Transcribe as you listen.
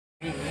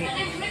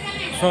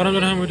স্বাগতম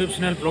জনাইছোঁ মোৰ ইউটিউব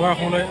চেনেল ব্লগাৰ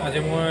অসমলৈ। আজি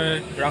মই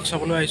ৰাস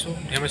চাবলৈ আহিছোঁ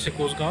ধেমাজি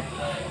কোচগাঁৱত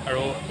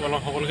আৰু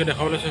সকলোকে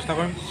দেখাবলৈ চেষ্টা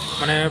কৰিম।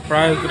 মানে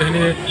প্ৰায়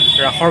গোটেইখিনি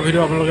ৰাসৰ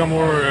ভিডিঅ' আপোনালোকে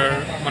মোৰ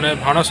মানে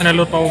ভাওনা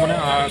চেনেলত পাব, মানে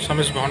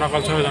আছামিজ ভাওনা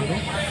কালচাৰ জানটো।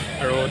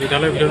 আৰু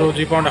তেতিয়াহ'লে ভিডিঅ'টো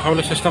যি পাওঁ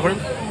দেখাবলৈ চেষ্টা কৰিম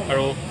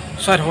আৰু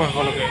চাই থাকক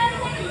সকলোকে।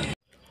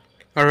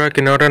 আৰু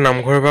কিনাৰতে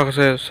নামঘৰ ভাগ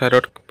আছে,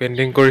 ছাইডত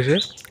পেইণ্টিং কৰিছে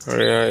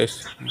আৰু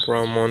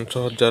পূৰা মঞ্চ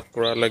সজ্জাত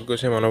পূৰা লাগি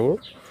গৈছে মানুহবোৰ।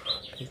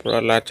 পূৰা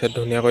লাইট চাইট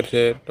ধুনীয়াকৈ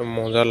দিছে, একদম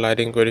মজা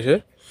লাইটিং কৰি দিছে,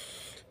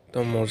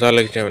 একদম মজা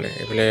লাগিছে। মানে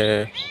এইফালে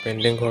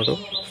পেইণ্টিং ঘৰটো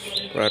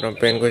পূৰা একদম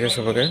পেইণ্ট কৰিছে,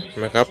 চবকে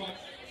মেকআপ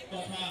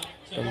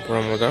একদম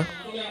পূৰা মজা।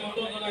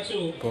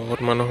 বহুত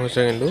মানুহ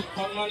হৈছে কিন্তু,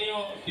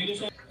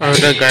 আৰু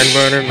এতিয়া গায়ন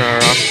বায়নে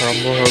ৰাস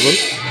আৰম্ভ হৈ গ'ল।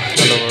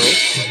 আৰু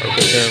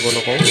বেছি একো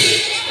নকওঁ,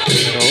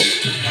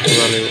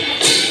 মজা লাগিব।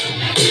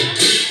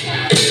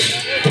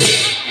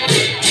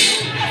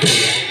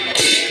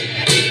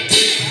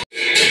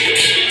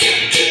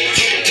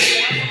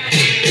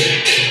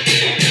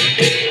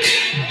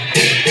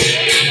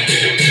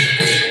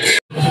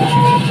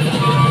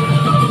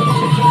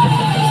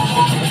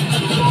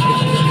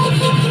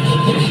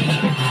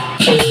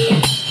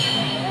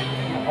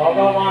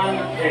 ভগৱান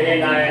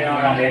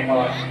শ্ৰীনাৰায়ণৰ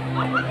আদেশত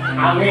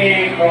আমি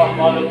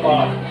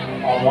ব্ৰহ্মলোকত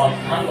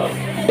অৱস্থান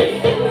কৰিছোঁ।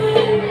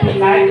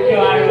 কাৰ্য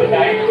আৰু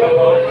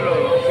দায়িত্ববোৰ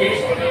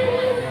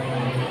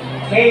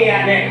সেই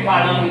আদেশ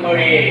পালন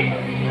কৰি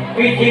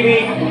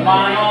পৃথিৱীত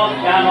মানৱ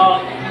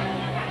জানত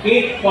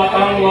কীট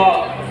পতংগ,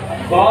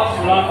 গছ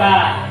লতা,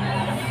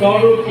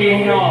 তৰু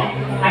তৃণ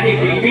আদি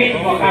বিবিধ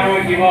প্ৰকাৰৰ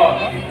জীৱ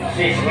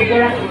সৃষ্টি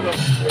কৰা।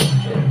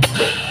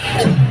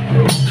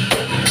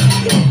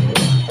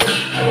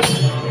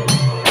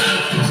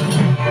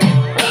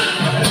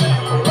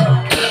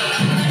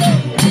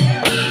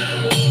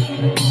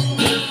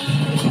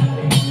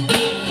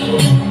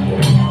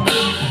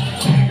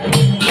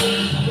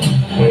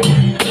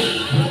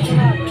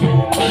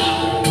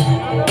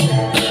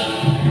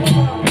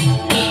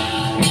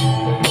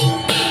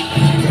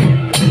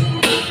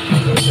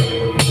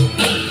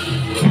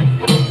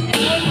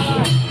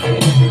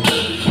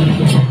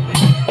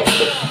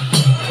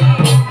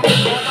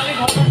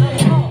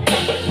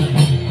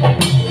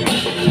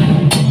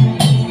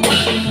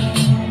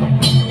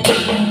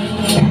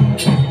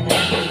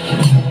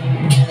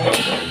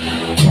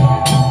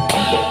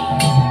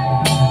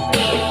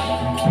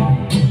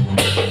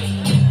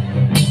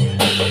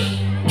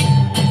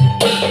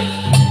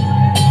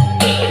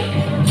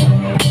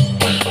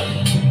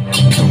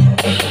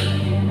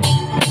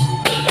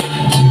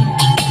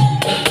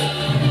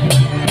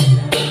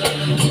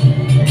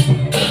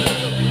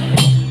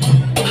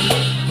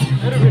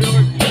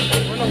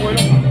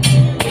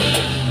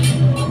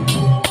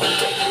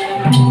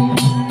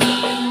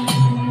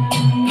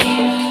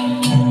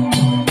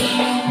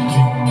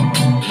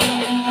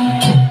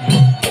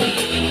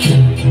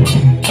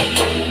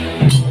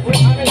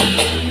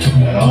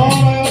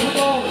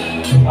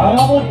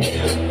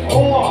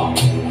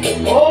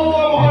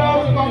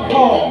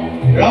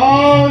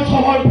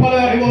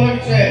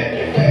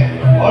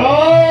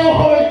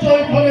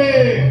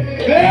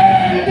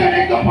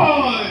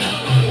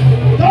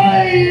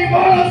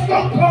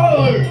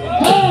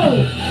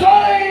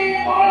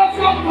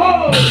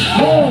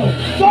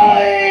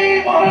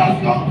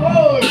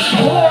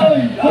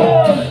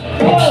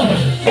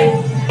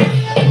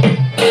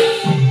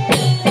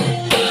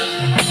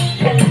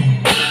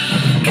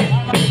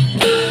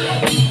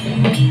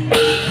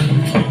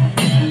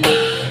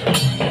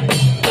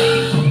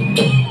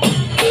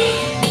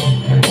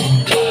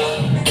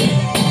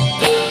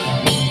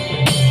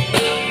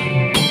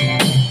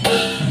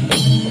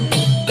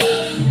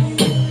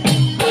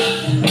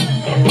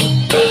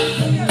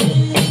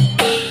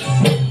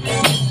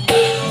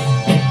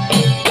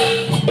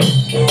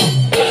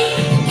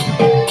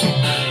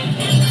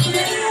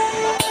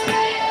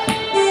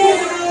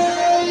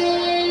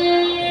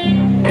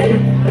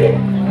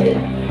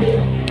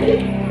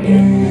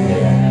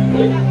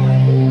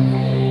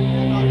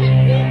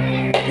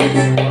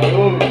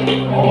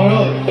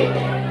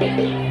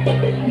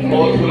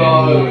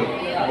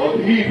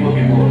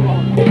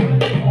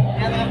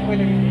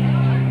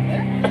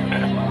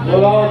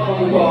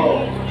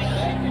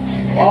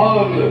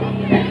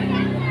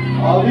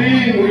 আদি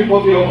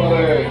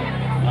নৃপতিসকলে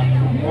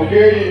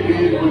মোকেই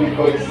বীৰ বুলি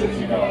কৈছে।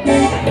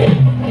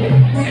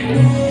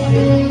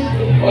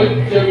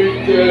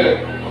 ঐক্যবিদ্যে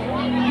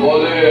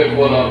বলে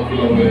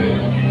পৰাক্ৰমে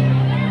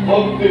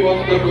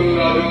ভক্তিমন্ত কোনো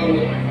ৰাজন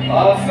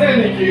আছে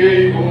নেকি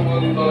এই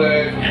ভূমণ্ডলে?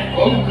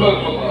 কংকৰ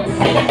সমাজ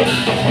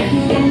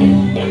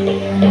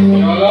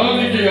জানা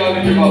নেকি আৰু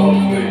কিবা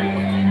ভক্তি?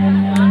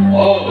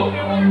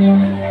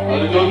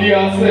 আৰু যদি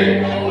আছে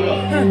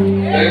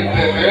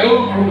তেন্তে তেওঁ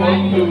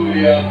বন্ধু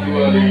বুলি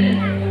আঁতোৱালি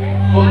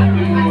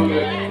শত্ৰুবোৰ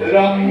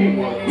ৰাখিব।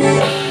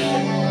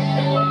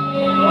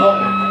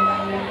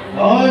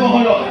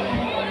 মহাৰাজ,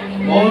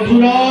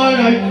 মথুৰাৰ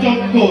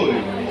ৰাজ্যতকৈ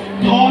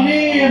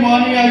ধনী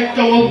মানি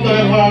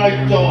ৰাজ্যৱন্তৰে ভৰা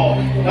ৰাজ্য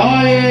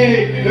নাই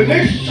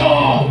বিশ্ব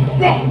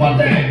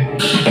ব্ৰহ্মাণ্ডে।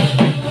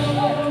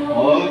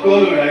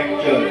 সকলো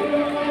ৰাজ্যই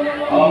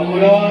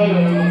আপোনাৰ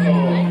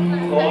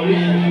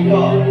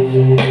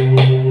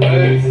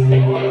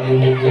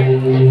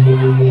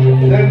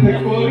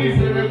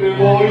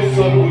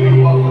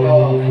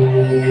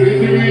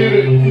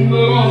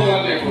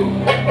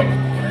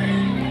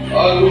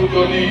আৰু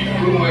যদি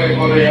কোনোৱে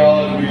কৰে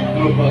ইয়াৰ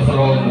বিদ্ৰোহ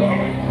আচৰণ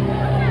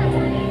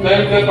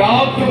তেন্তে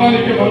তাত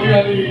তোমালোকে ধৰি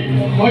আনি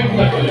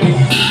হত্যা কৰে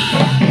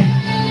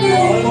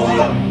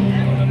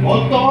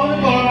বৰ্তমান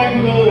কৰা নাই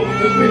কোনো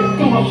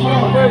মৃত্যু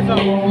আচৰণ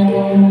আৰু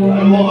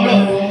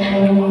মহাৰাজ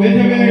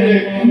পৃথিৱীৰ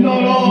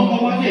নৰ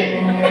সমাজে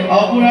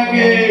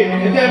আপোনাকে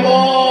দেৱ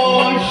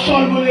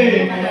ঈশ্বৰ বুলি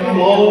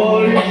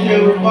কৰিছে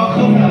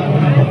উপাসনা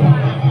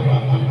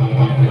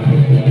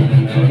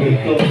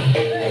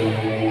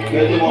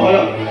কিন্তু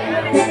মহারাজ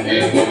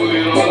কিন্তু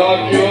বলিরা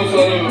কিয়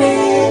সর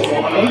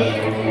মহারাজ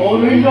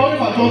অরণ্যর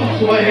মাঝত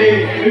সবাই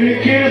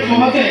ঋষির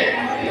সমাজে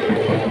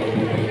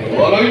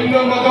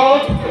অরণ্যর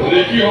মাঝত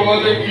ঋষি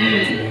সমাজে কি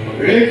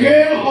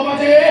ঋষির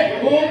সমাজে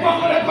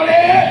উপাসনা করে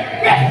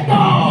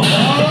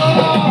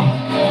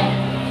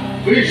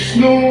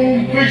বিষ্ণু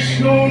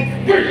বিষ্ণু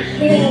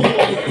বিষ্ণু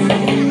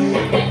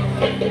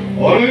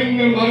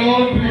অরণ্যর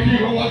মাঝত ঋষি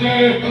সমাজে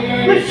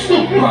বিষ্ণু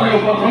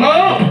উপাসনা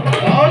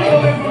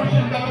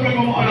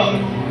মহারাজ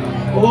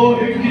ও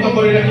শিক্ষিত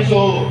করে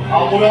রাখিছো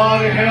আপোনাৰ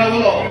হেৰা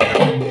বল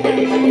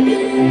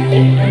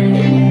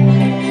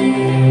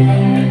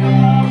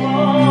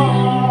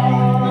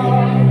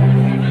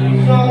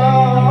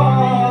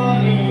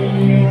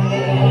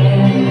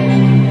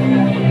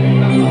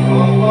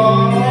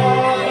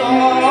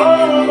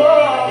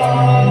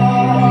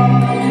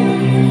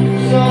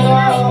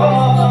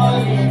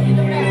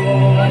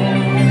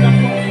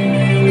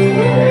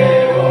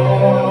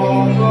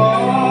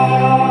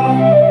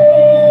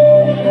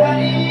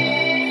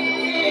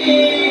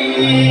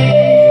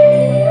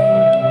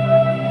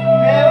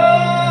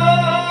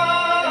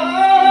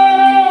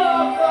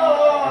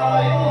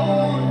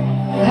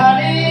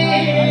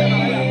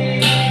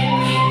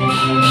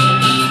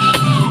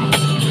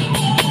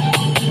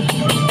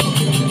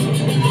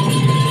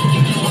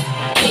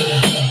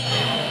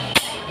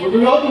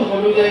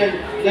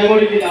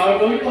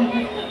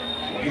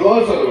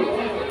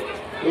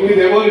তুমি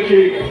দেৱৰীষি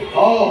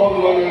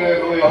ভগৱানে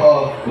লৈ অহা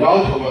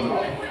ৰাজভৱন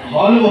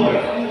ভাল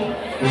মহাৰাজ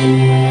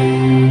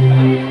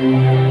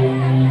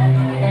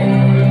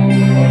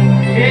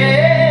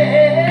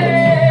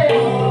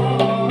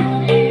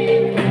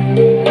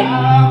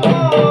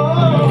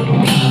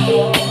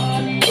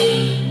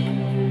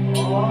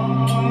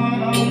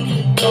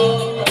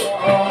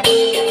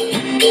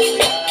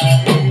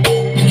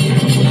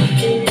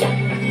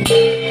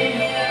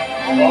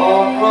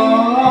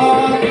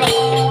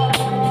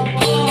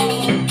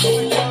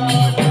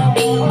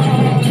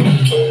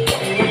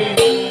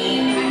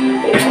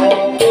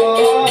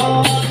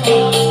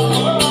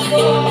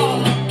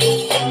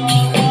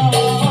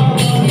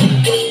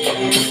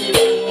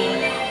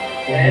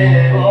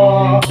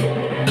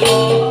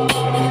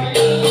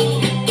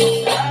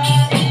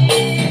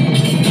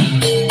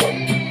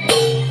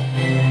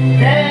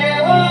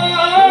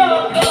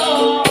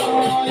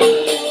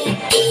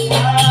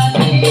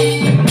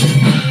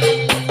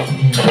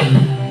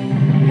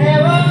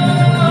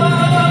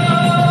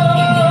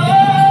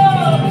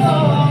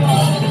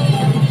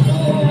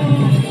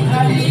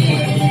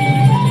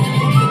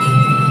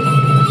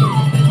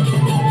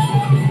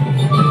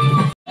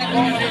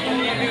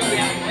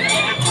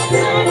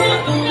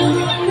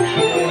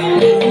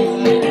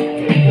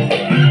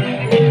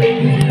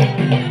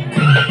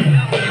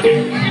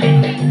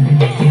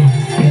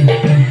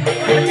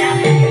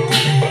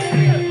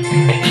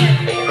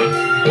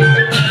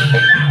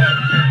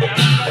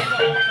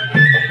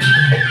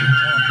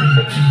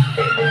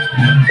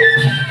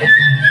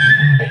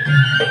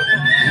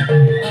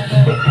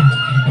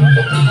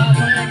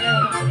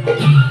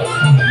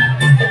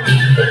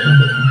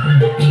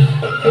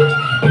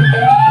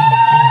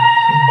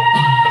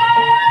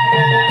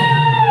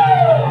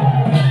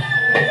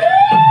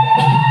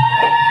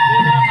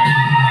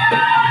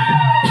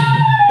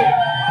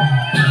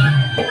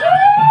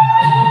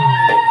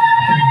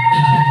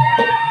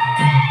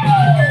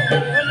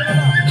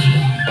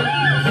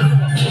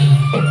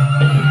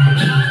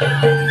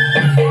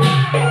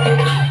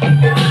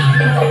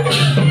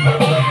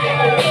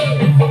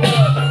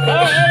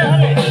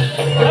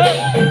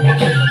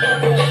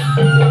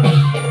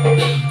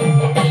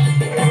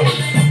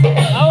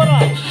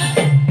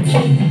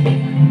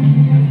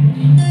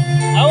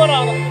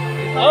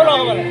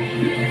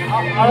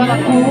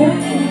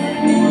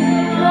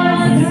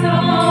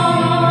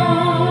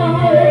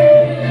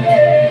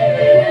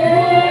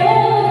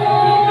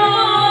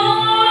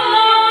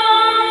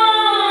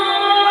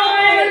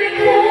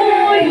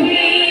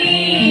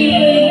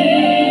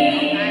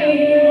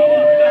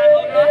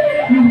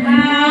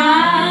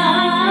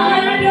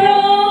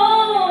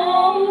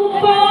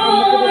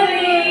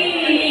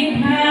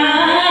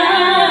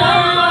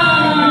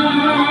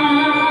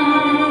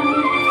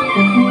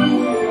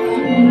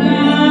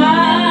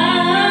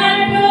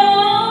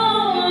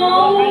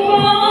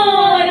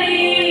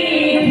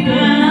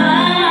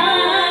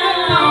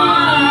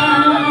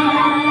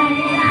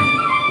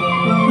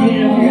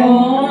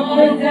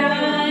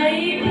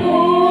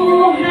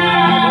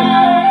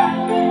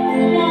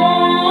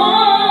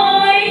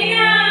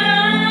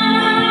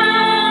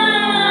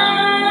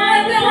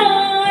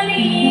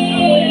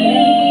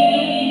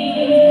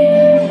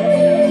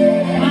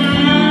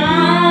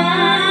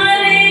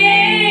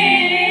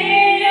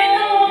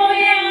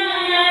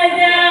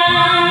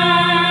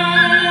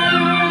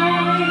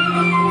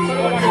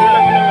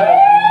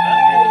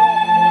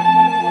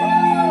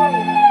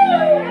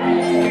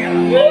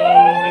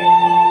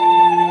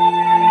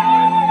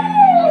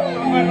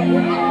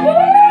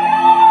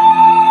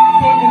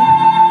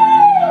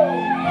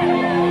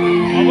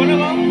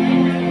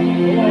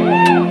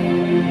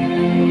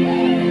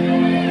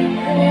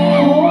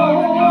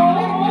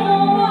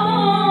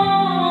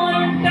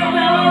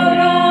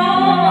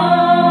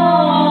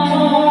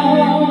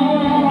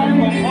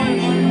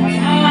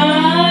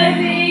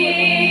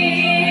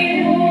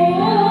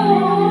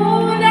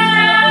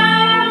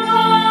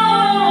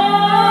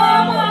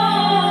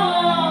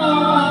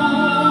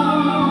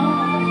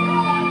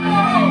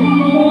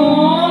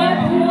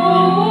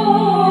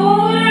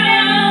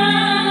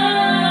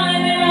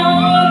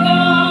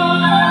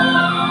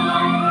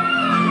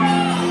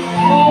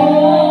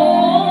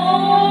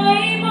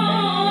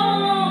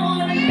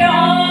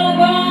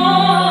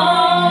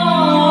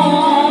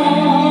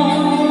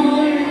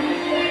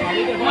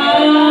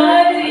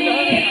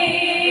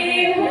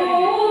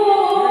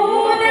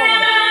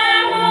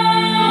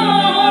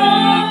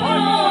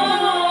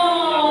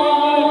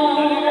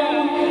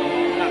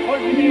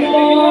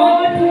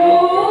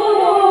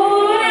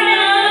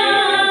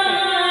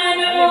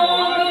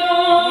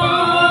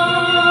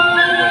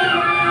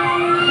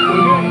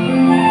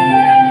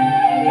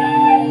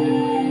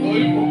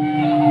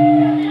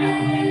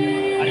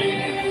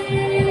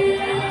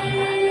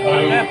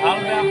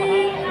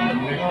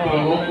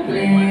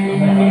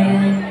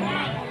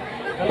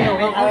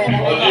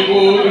আজি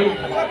মোৰ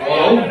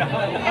পৰম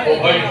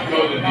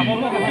সৌভাগ্যৰ দিন।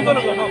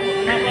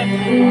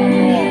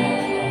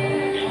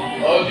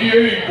 আজি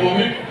এই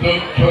পবিত্ৰ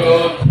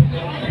ক্ষণত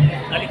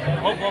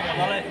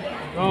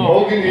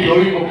ভগিনী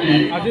দৈৱকী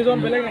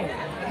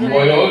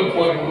মই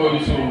অৰ্পণ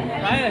কৰিছোঁ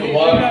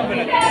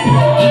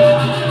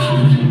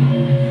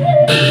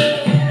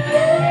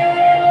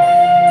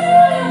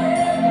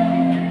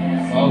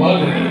তোমাৰ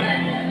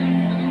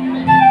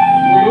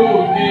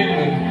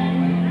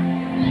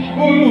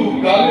কোনো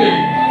কালে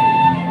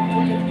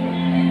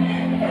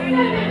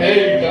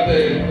এই যাতে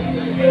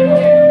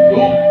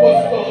দুখ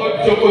কষ্ট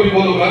সহ্য কৰিব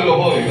লগা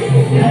নহয়।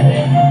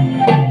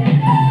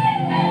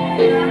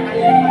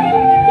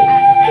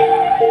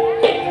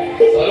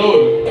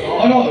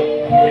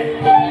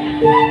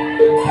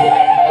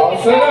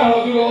 আছে না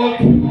হাজুৰত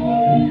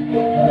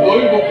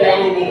দৈৱকী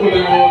আৰু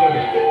বসুদেৱৰ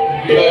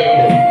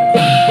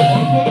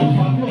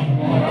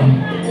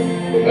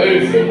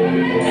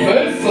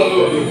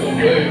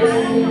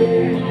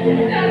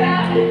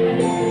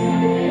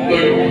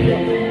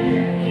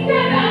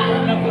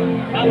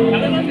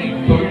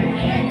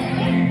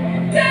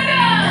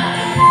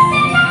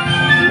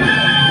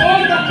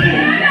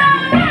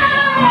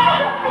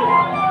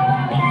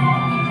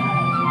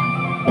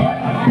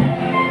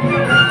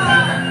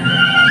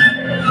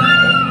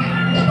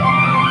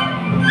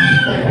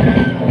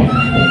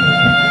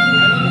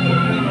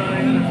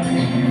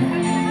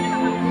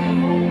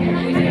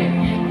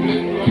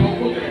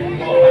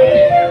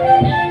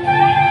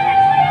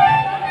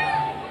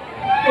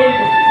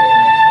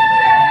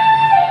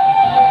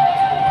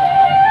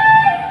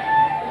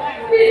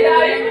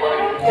বিদায়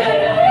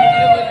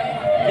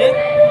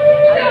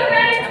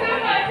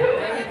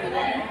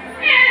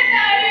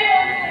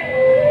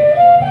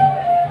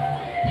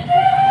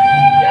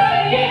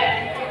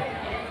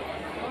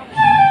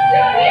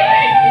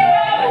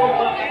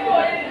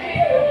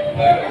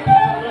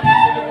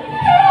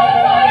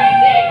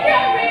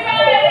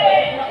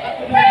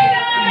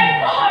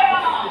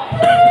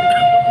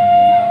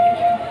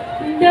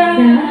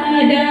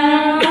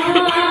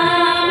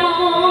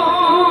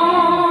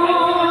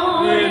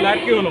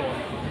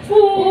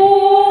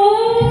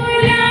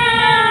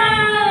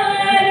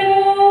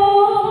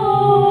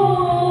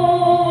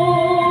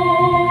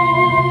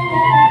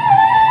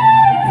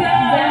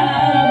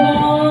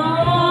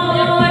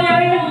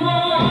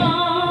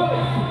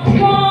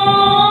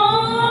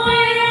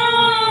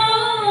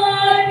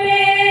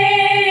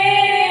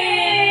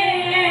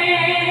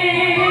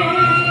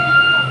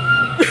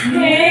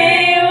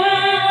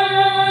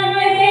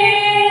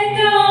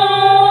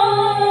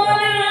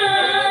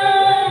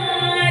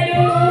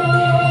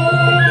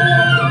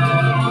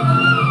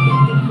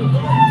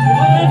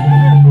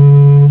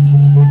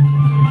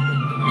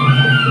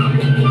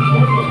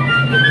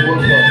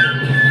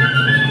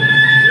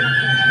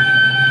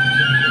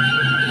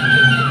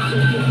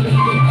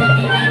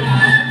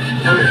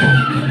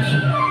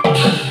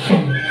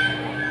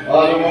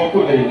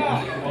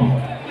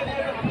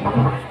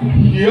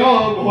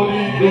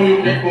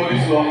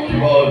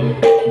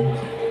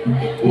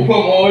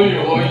উপময়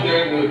হৈ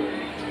যেন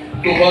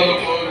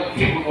তোমালোকৰ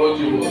শুভ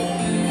জীৱন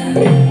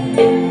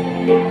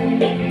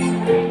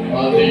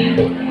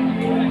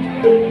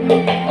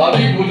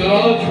আজি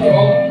গুজৰাট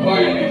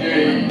অক্ষয়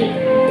নিজেই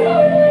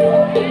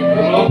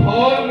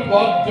ৰথৰ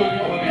বাট জৰি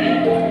ধৰি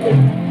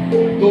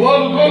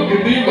তোমালোকক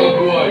গেদি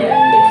বাগুৱাই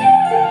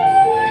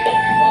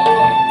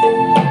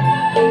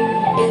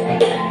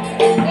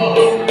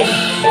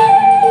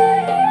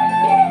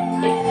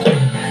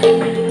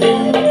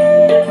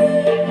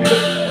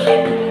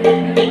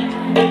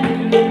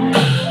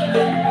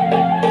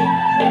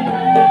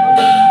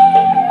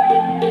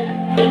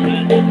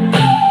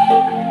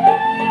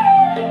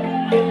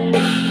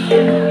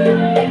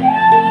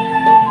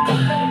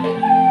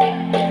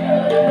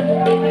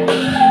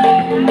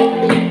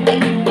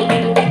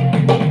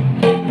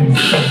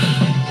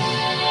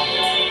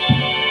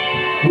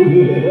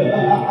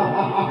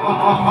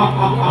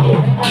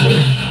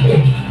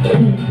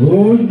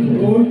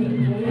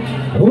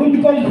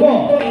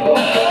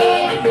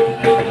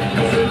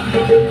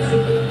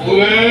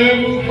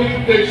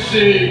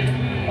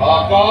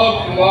আকাশ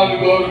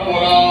মাৰ্গৰ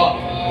পৰা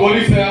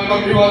কৰিছে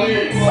আকাশীবাণী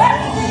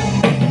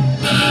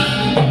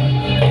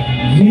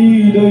যি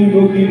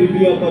দৈৱকীৰ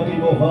বিয়া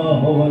পাতিব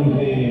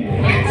সমানুহে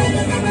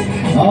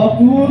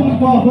আপোন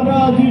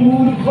পাহৰা যি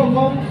মূৰ্খ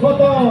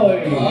কংসতয়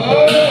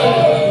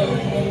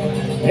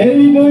এই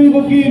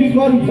দৈৱকীৰ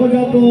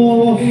গৰ্ভজাত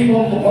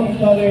অষ্টম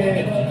সন্তানে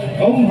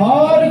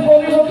সংহাৰ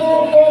কৰিবতো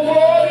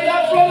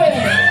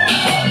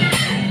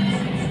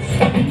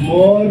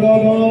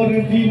মৰণৰ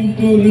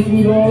দিনটোৰ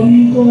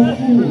দুৰন্ত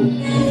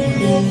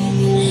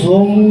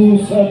চমু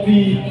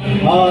চাপি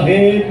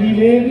আহে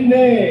দিনে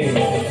দিনে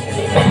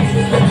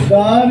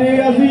তাৰে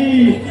আজি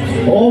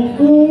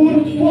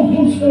অপূৰ্ব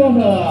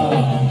সূচনা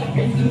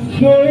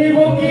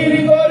দৈৱকীৰ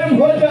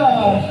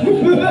গৰ্ভজাত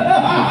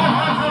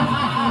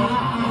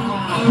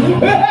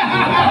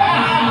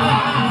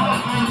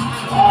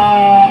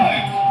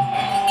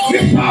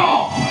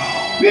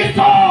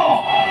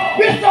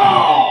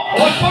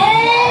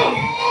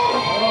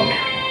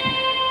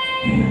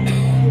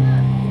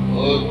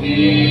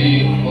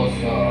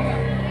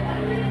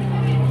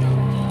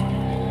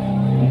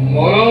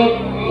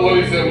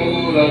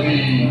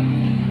জাতি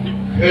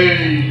সেই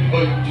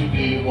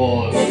ধৈর্যটির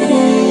বল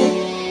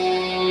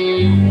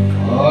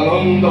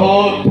আনন্দ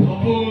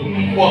সপন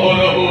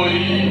পহরা হই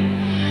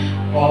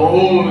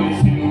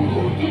পাহরিছিল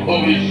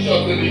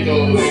ভবিষ্যৎ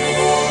হৃদয়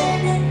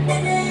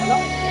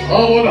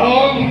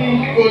সাবধান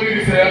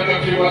করিছে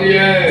একাকি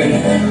মারিয়ে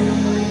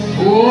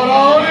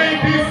ওরাই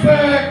দিছে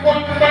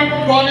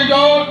কর্তব্য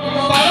নিজন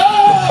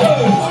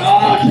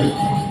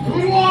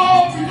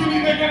বিজুলি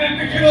দেখে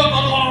দেখিল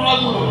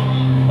তলোয়ার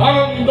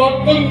আনন্দ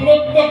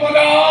তন্মত্ত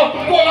করা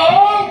করা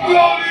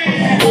গ্লোরি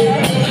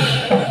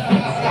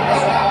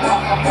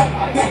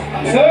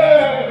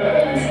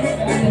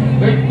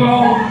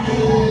বিক্রম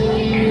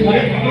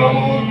বিক্রম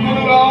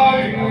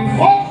দুরাই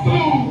ভক্তু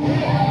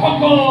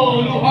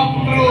সকল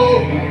ভক্তু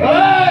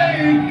এই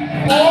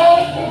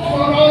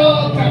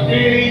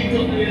এই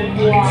চোখের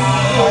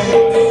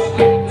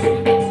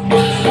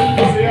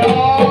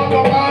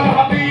দোকান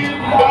হাতি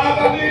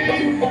বাগানি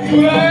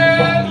চুলে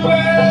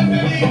চুলে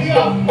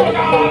দিয়া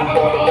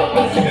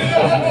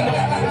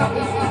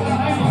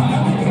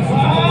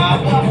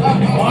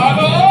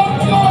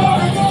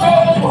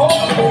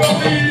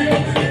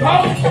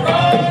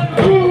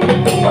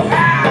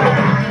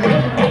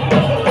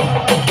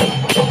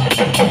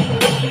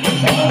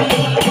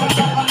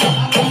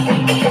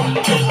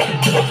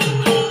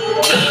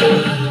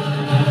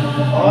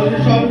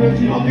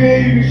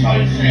তাকেই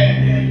বিশালছে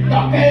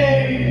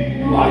তাকেই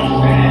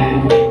ভাসছে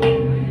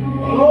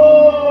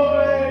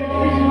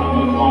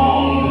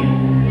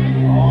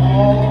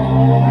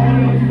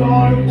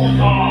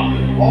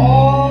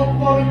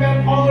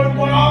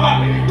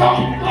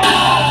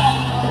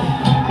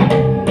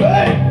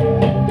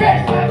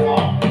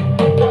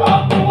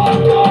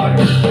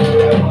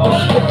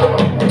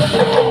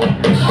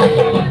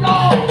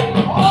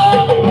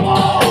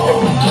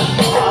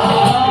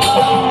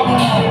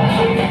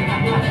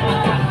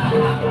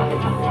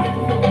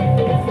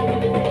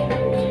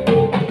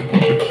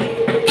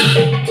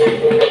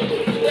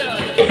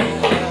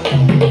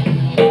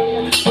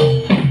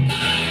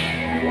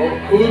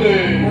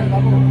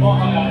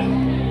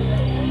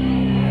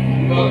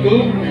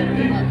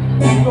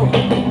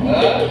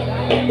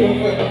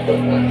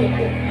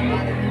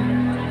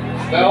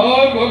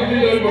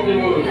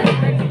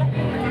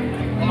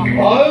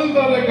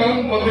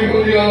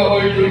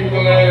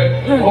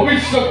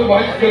ভবিষ্যৎ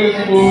ভাগ্যের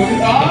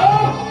জীবন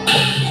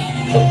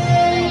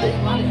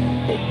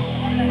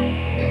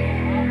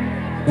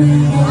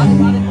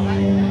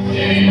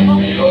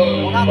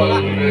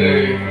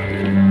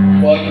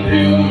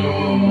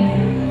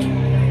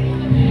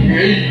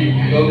এই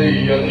মিলনেই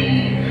আদি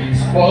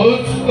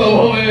স্পষ্ট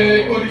ভাবে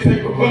করিছে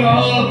ঘোষণা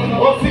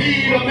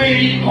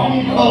অচিরতেই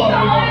কঙ্কর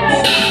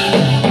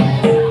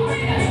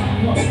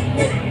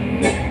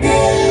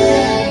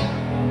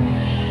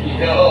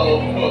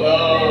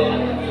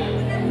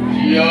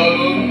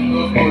আনন্দ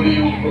করি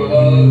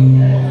প্রদান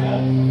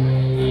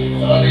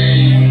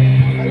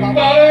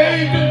তারেই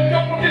যুদ্ধ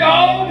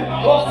প্রতিরাম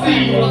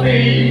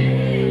অচিরতেই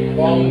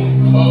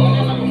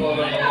কঙ্কর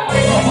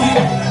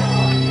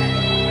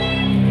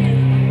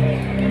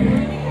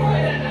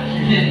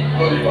কি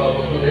করিবা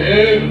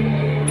বধূদের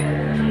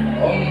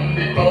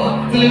অমৃত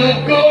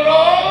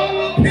করণ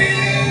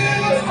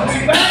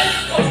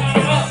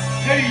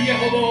এই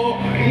হব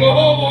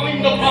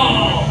গোবিন্দতা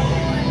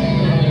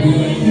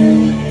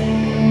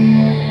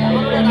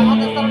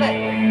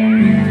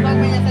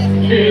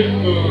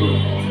কিন্তু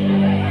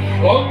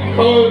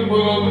অক্ষর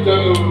মরম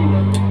জানু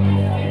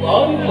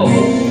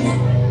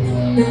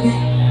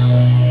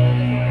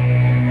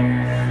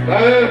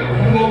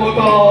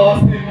মমতা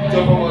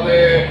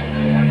সিদ্ধমনে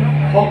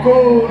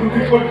সকল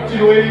বিপর্যয়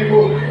রইব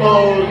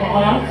উত্তর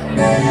মহারাজ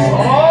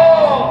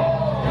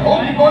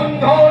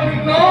অঙ্গন্ধর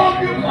নাগ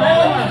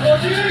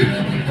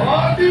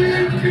আদি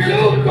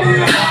বিলোপ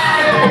করিয়া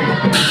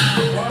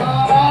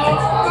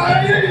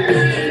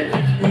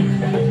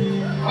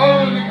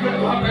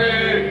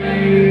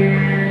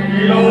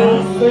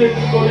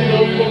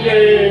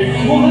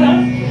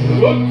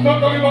রক্ষা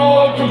করিবা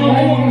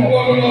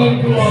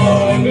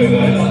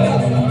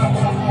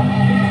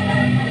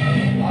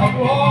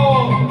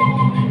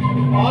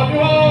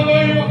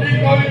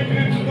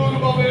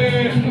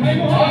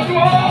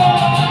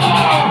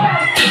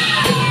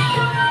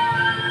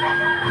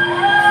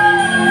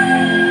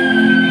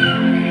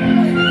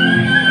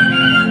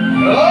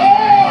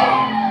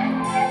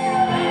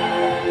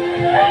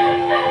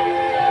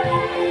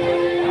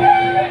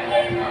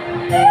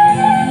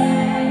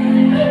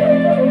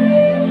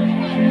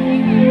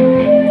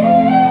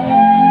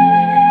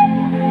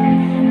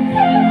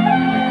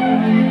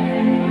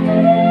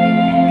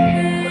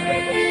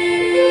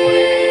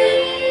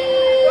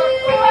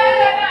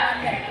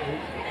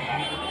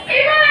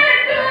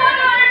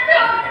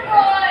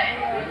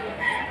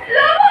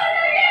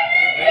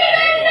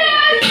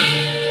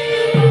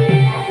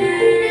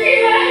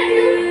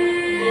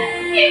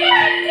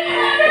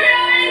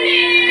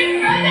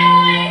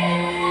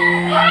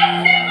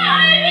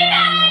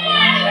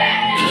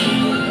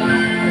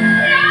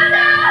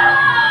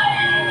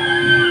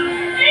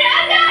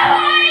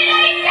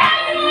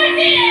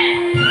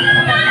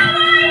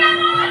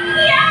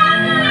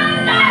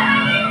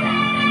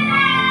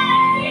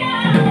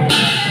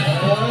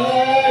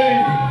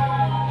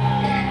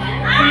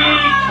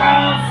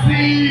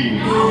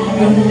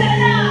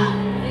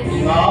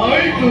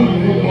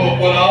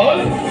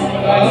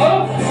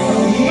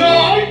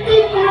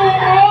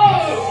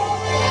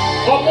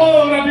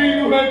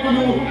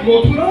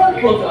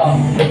প্ৰজা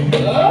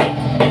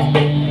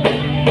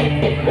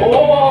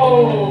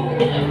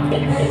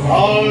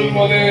ভাল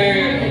মানে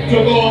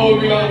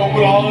যতবিলাক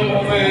অপৰাধ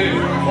আছে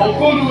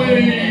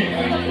সকলোৱেই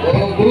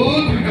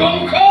অদ্ভুত কম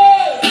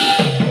খায়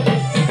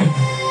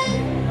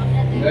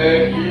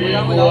কি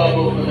খোৱাব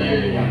বোলে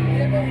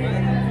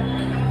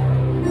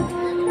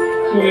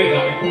চলে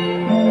যাবে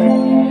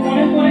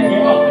মনে মনে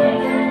কিবা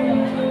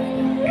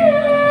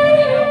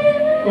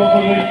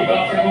কখনোই কিবা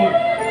সেবন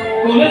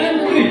কলে যেন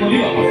তুমি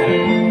বলিবা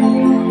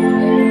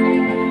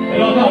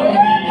ৰজা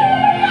তুমি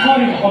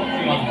হৰি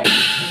ভক্তিমান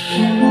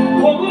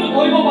সকলো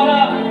কৰিব পাৰা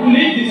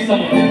নিজ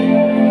ইচ্ছামতে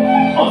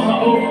সঁচা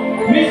হওক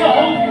মিছা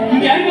হওক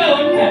ন্যায় বা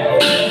অন্যায়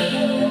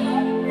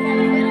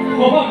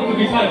সভাগত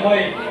বিচাৰ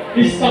হয়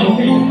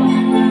ইচ্ছামতে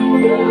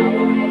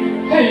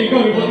সেই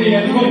গৰ্ভতে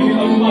আজি গৰ্ভিত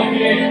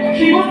তোমাকে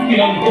কিমান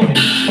কিৰণ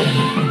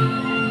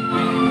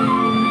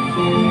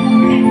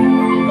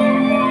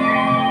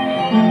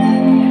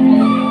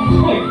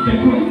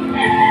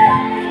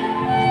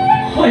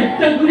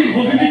হত্যা কৰি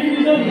ভগিনী কিনি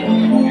যাম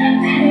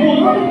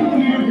মনত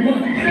তুমি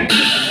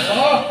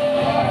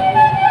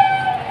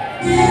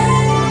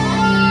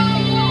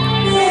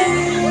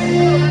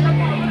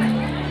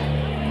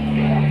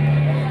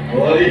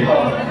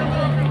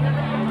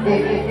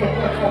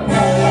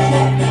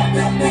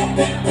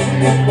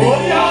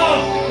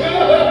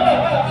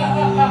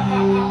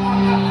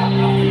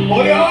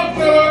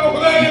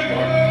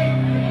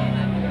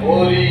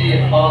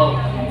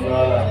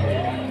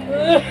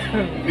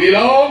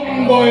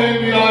বিলম্বয়ে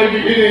মিলাই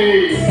বিঘিনি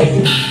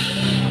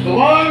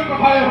তোমাৰ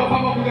কথাই সঁচা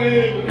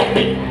বাসুদেৱ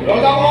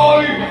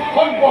ৰজাময়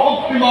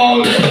সৰ্বশক্তিমান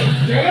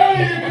যেনেই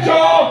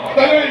ইচ্ছা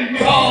তেনেই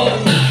বিধান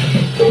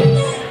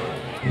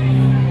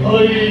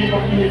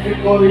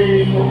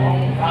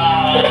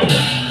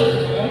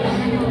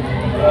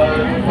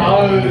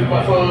তাৰ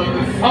পাছত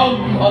চাম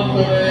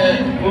ভালদৰে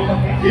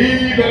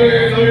কিদৰে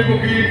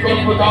নৈমুখী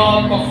কল্পতান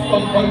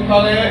মস্তম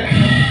সন্তানে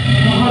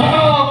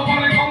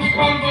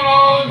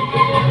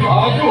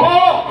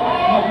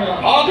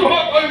আজুহ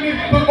তই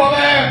মৃত্যুৰ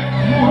বাবে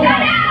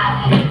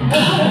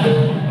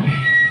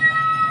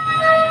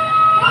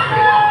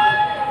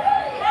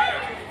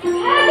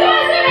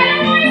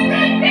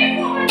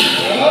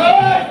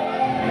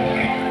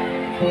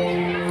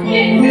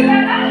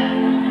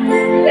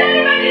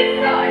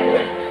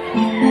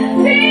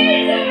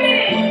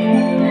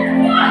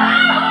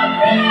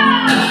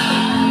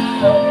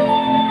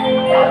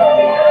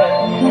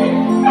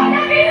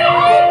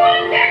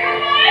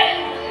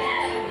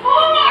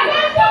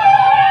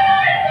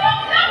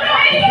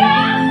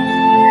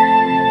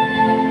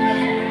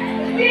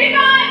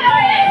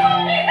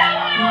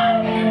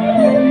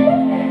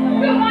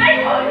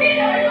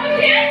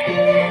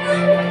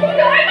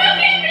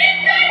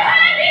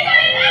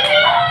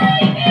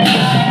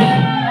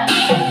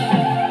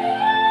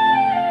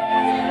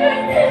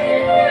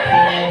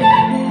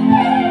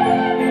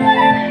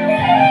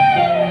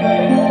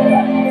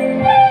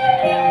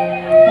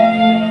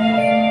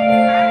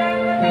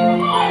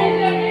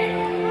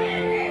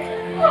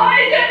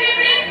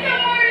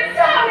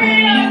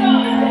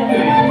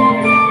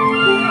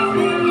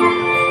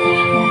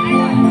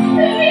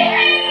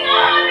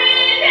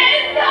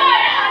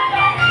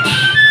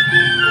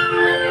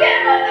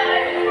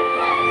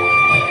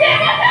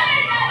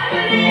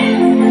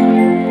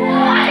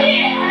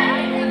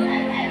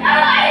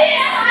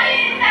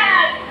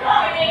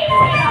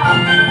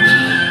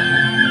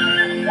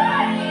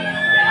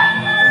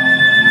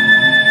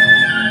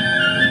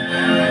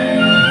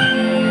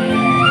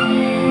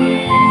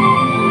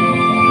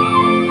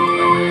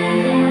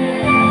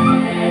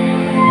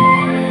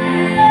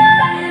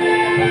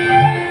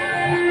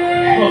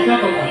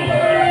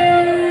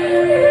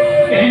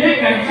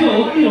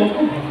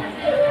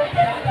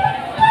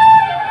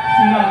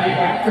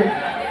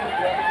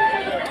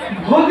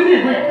ভগিনী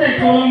হত্যা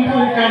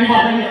কলঙ্ককারী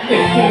বাহিনী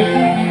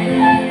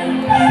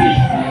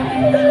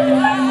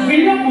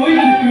বিনা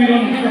প্রয়োজন তুমি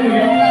রঞ্জিত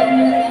করিয়া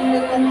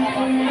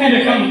এনে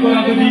কাম করা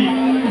যদি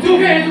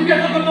যুগে যুগে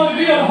যখন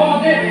বিরল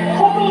হওয়াতে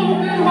সকল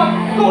মুখে তোমার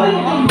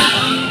করিব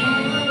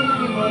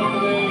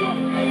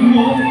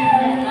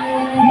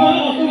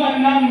তোমার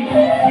নাম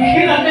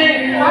খেলাতে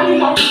আলু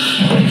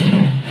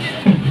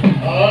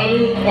আৰু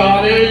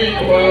তাৰেই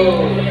ভয়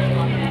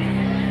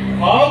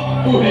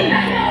পুহি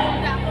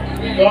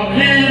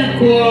গাখীৰ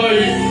খুৱাই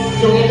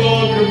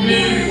জগতক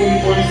নিৰ্গুণ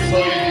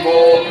পৰিচয় দিব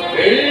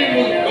এই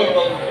মুখ্য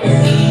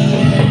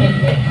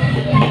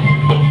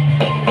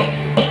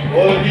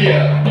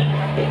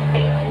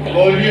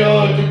বঢ়িয়া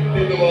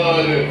যুক্তি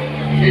তোমাৰ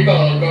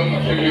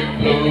হিতাকাংক্ষী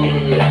বিপ্লৱ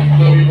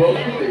নবিব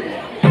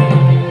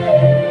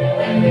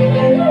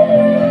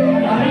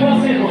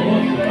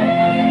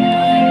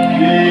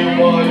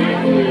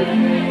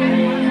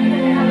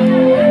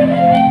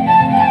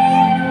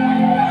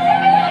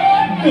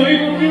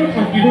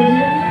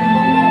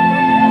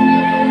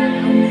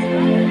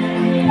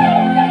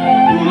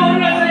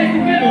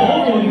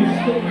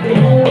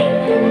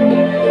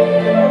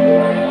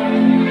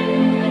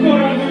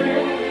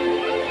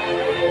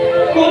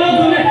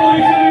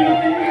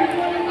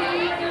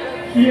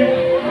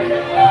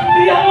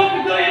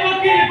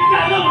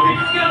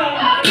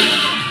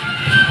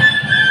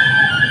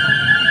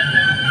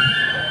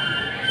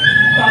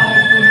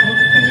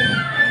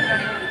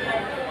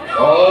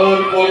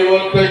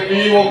মাত্রে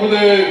কি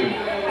বকুদেব?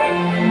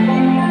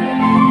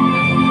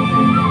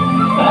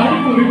 তার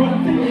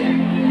পরিবর্তে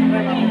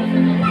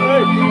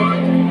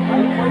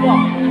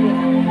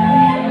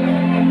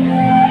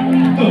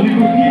দৈব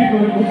কি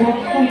করব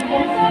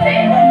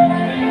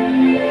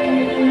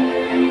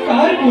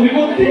তার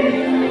পরিবর্তে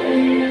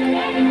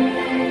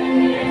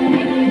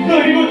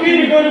দৈব কি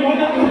করব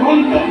না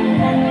ঘন্ট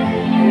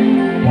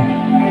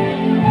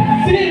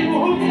সেই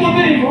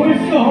মুহূর্তেই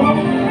ভবিষ্য হল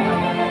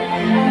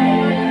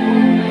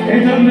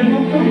এজন্য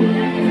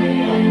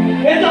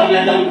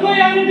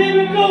আমি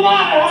দেবী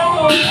তোমার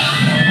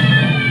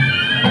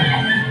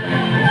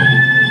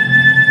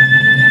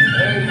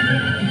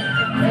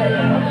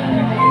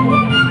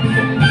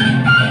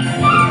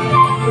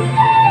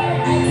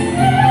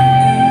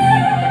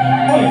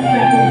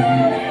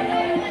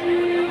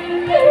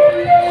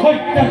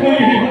হত্যা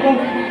করে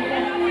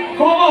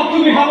ক্ষমা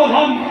তুমি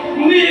সাবধান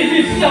নিজ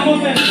ইচ্ছা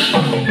মতে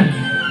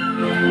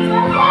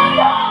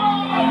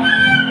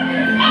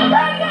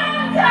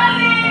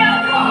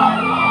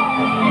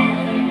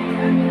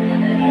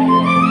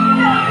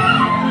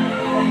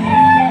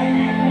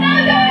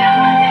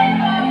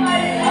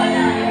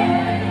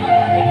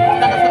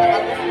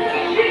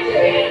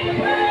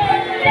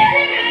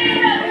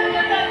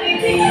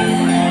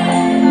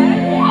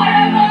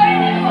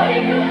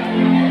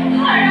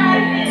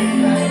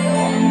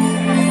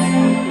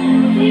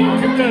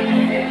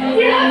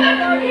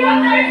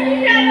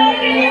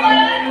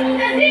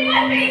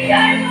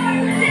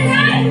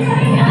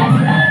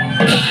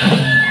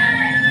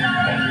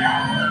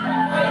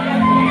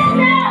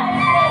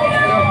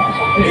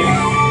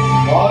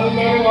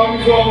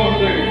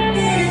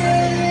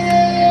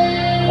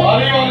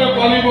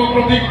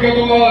প্রতিজ্ঞা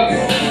তোমার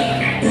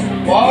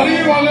বাড়ি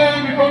বলে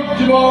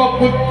বিকর্জীব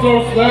পুত্র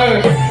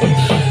শ্রেষ্ঠ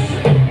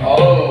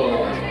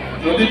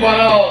যদি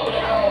পারা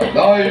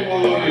তাই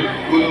বলি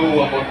কোনো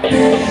আপত্তি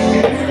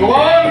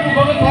তোমার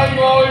মুখে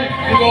থাকবে ওই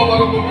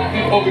জীববার মুক্তি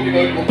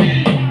অভিনয় মুখী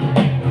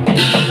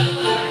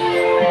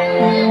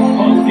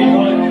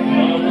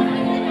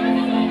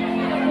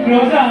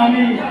রোজা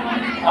আমি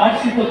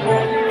আশিত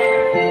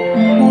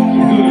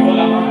দুর্বল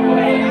আমার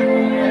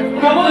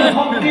কেবল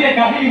ভক্তিরে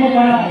গাহিব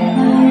পারা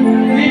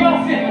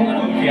দিবাসে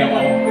হুকুম দিয়া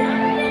পারা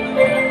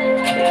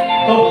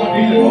তো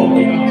ভাবিলে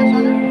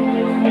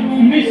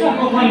মিশা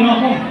কথা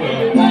নহম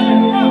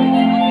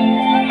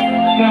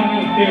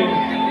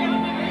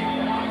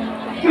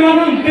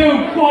প্রাণন্তেও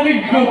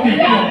পরিগ্রতি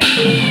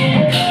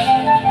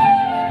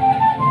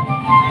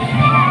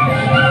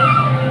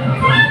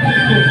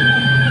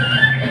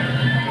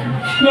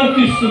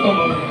প্রতিশ্রুত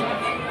বল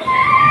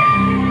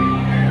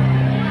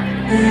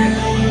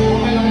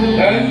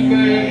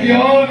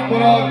জ্ঞান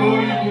করা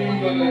গই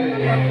গুঞ্জনে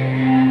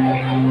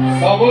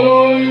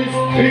সবলই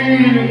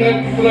স্থির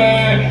নেত্রে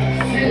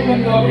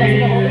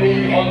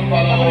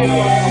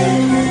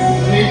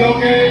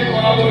নিজকে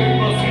করাবই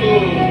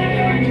প্রস্তুত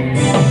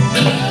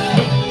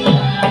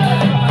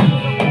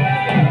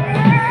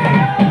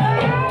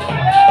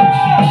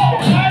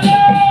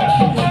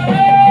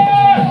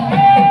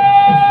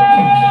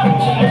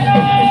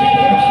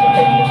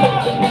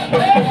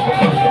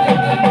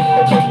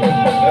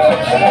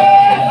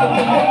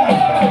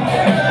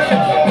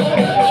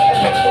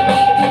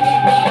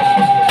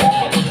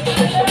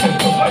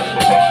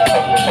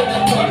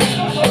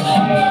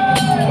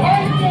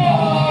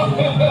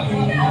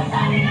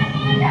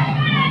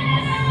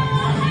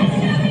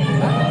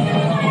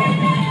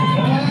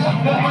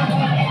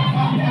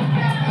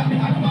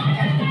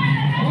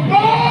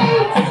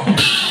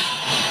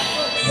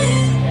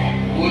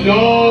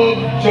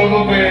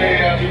জগবে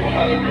আজি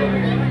ভারত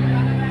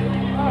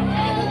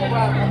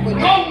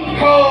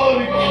কঙ্কর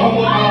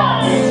ক্ষমতা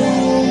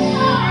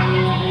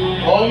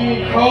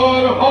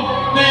কঙ্কর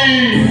ভক্তি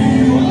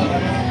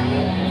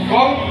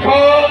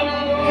কঙ্কর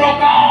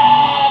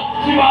প্রতাপ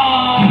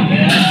জীবন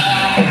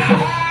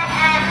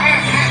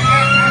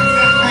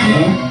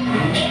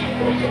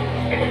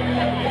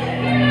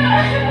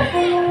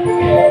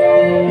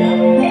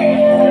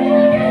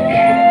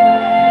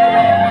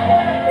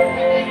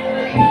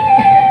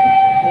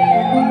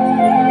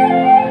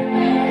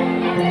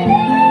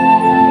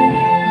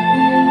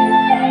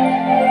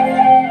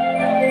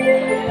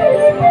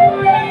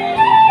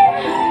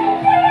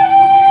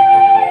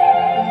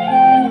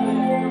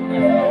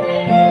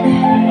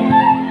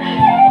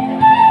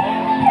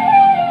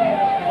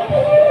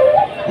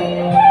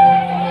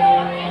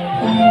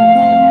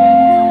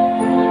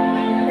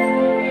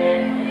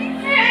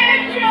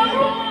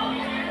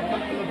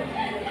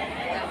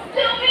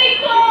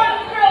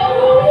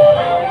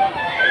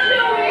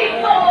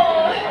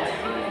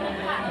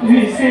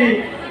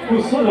Dice,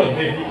 pues solo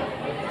de mí.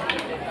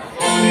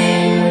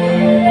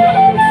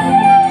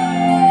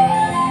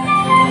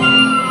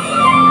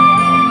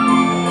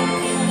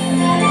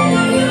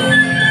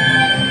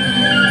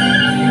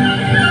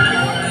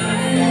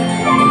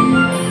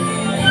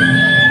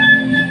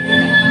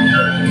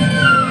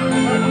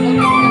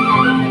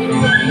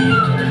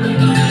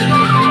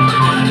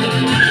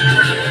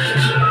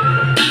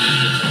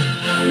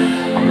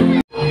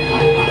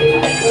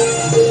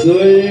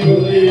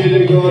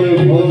 দৈবের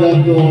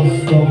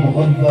অষ্টম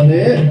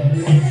সন্তানে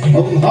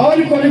সংহাৰ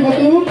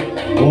কৰিবতো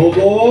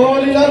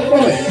অৱলীলাৰ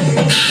ক্ৰমে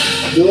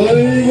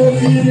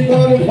দৈৱকীৰ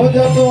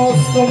গৰ্ভজাত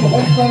অষ্টম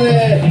সন্তানে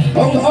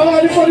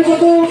সংহাৰ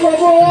কৰিবতো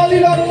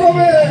অৱলীলাৰ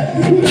ক্ৰমে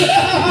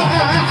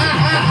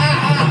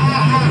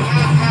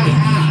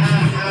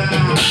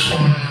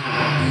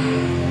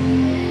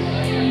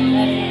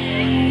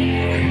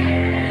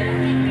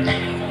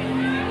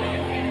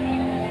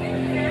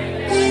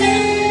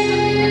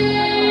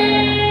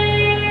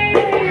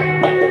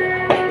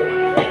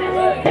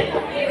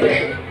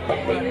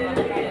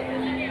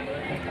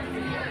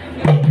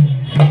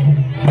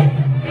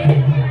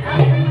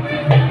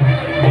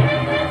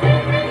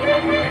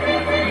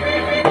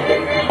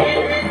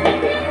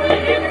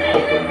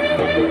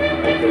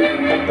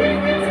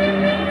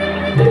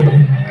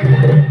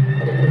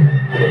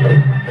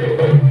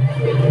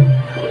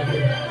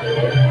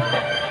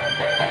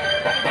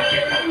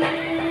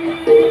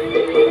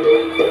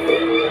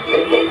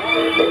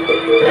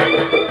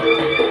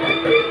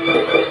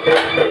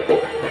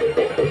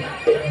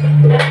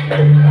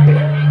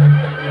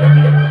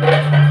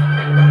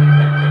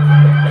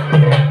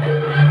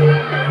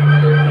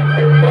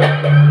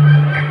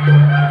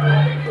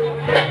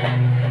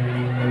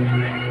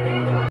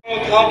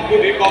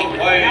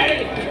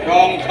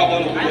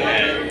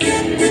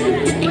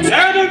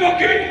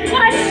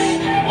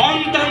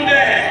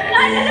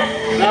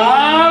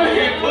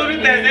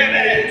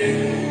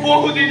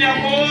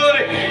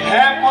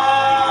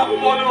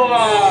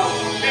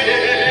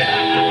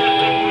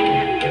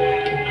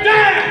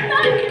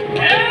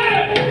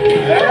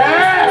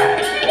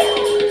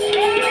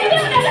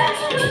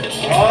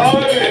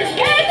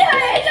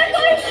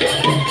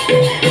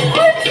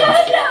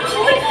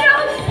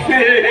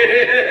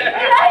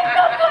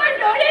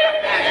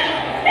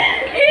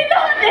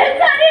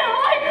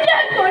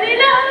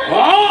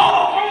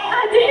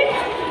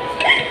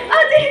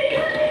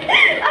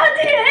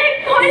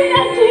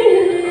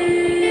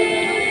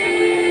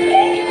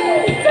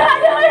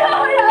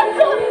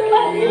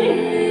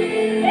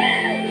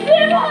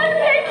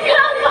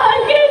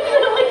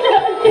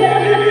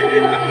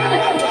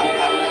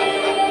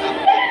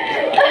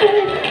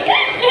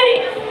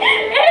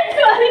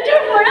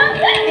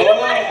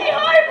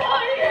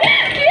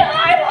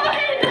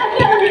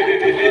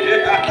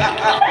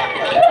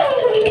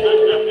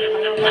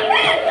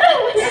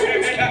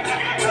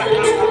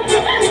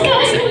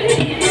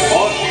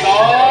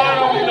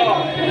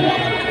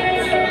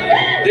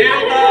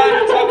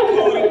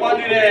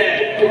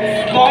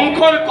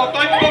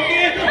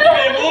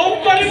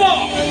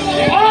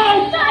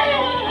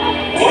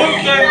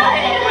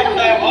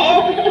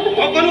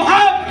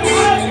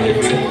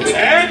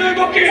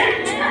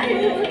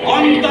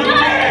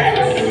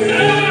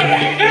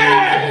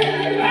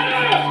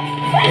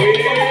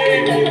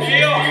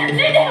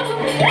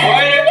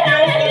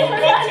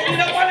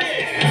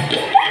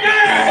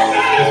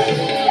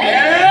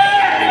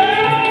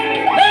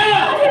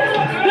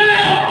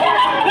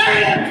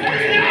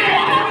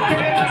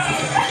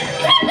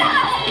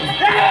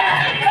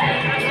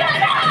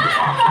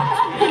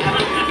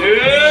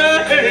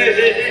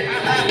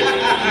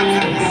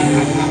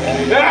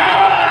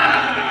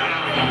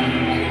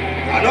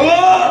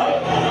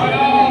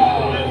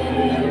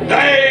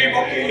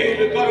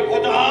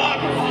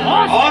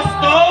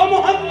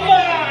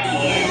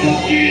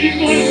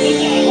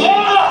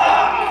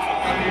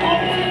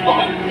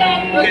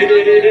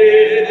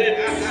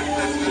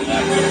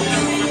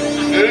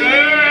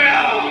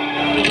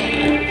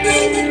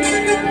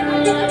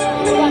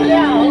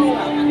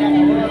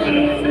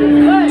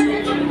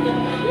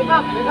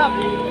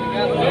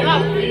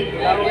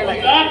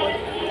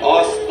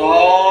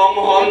অষ্টম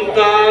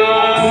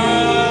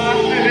সন্তান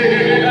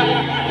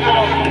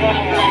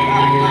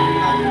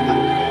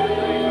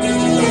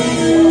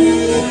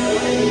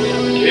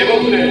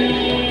দেৱগুণে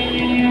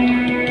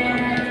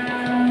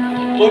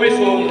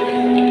কবিচোন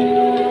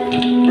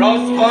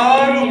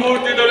ব্ৰহ্মাৰ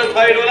মূৰ্তি দৰে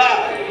ঠাই ল'লা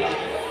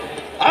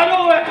আৰু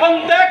এখন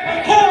দেশ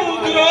সৰু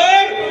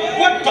দূৰৰ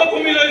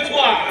বদ্ধভূমিলৈ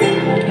যোৱা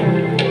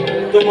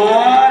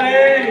তোমাৰ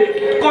এই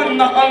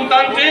কন্যা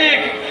সন্তানটিক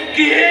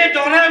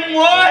কিদৰে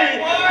মই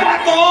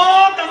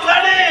হাতত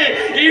আছাৰে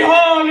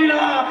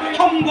ইহলীলা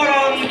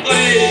সম্বৰণ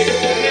কৰি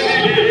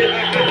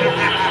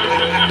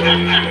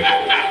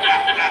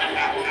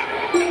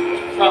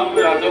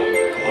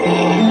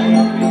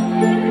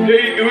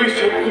এই দুই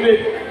চকুৰে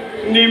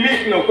নিমিষ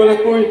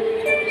নকৰাকৈ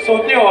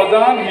সতে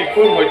অজান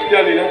শিশুৰ হত্যা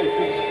লীলা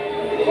দেখি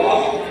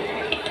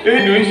এই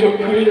দুই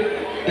চকুৰে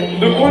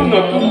দুখন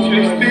নতুন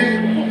সৃষ্টিৰ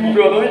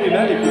প্ৰলয়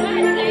লীলা দেখি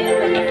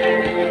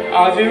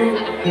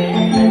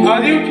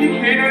আজিও ঠিক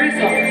সেইদৰে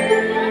চাওঁ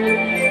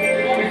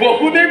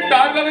বহুদেৱ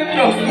তাৰ বাবে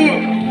প্ৰস্তুত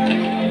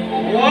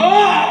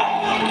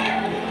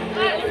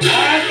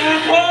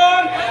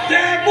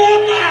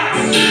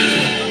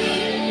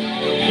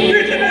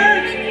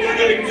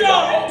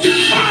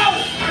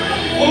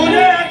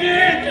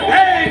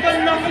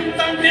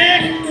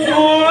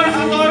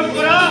হাতৰ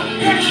পৰা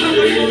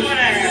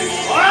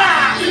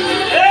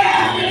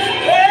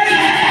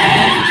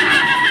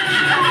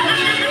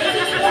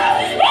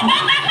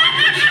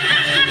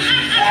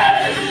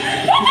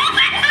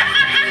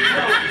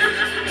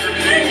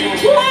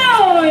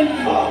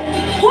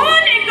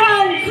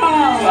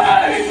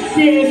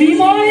দেবী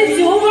মই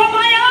যুগ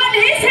মায়া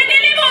দিছে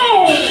দিলি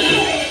মোৰ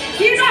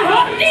কিবা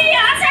শক্তি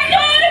আছে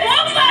তোৰ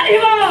মোক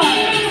মাৰিব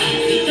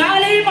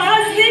কালি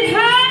মাছ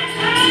নিশা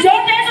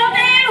য'তে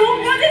ত'তে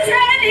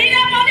উপজিছে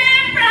নিৰাপদে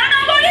প্ৰাণ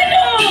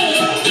বলিলো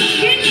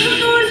কিন্তু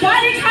তোৰ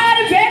বাৰিষাৰ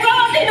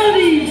বেগতি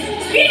নদী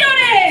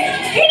কিদৰে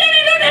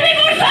ৰুধিবি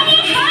মোৰ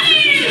চামুক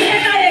পানীৰ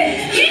ভেটাৰে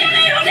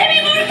কিদৰে ৰুধিবি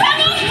মোৰ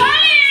চামুক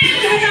পানীৰ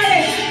ভেটাৰে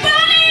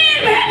পানীৰ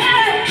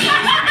ভেটাৰে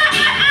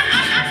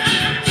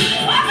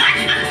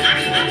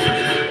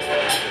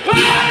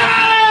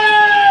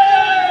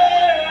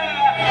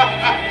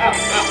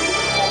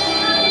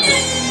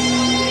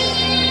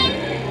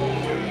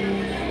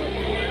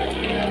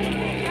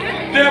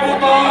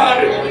দেৱতাৰ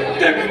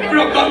তীব্ৰ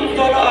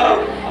কন্দনা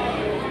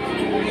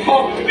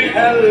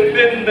শক্তিহেল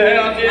বিন্ধে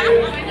আজি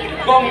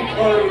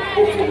কংসৰ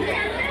বুকু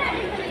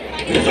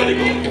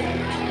চলিব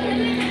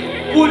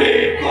পুৰি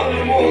গ'ল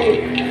মোৰ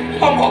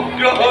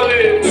সমগ্ৰ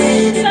হৰে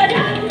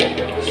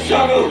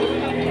চালো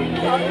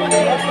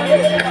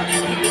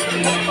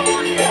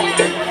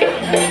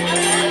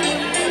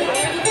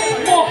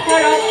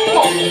মহাৰাজ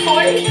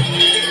কংসই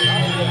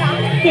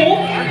মোক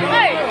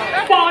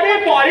বাৰে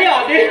বাৰে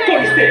আদেশ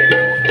কৰিছে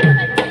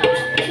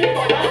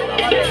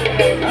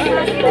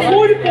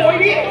মোৰ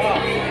বৈৰী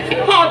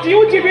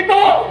আজিও জীৱিত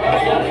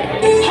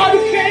আৰু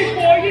সেই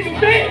বৈৰী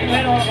ৰূপে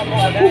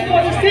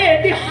উপস্থিত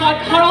এটি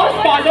সাধাৰণ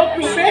বালক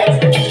ৰূপে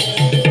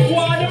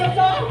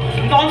গোৱালৰজা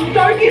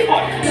নন্দৰ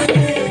গৃহত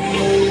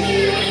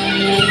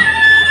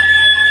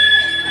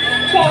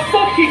কত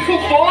শিশু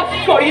বধ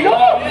কৰিলো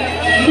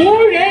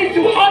মোৰ এই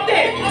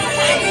দুহাতে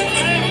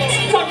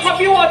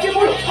তথাপিও আজি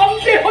মোৰ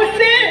সন্দেহ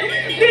হৈছে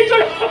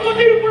নিজৰ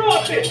শক্তিৰ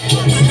ওপৰত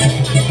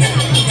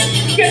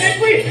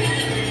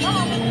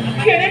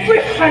কেনেকৈ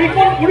হাৰিব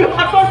মোৰ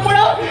হাতৰ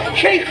পৰা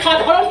সেই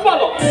সাধাৰণ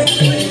বালক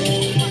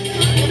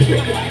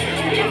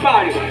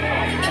বাৰু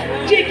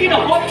যি কি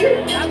নহওক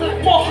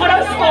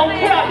মহাৰাজ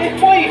কংসৰ আদেশ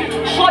মই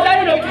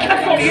সদায় ৰক্ষা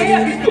কৰিয়ে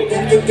আহিছো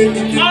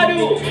আৰু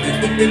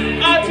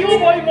আজিও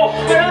মই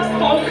মহাৰাজ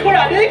কংসৰ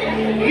আদেশ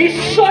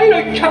নিশ্চয়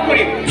ৰক্ষা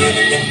কৰিম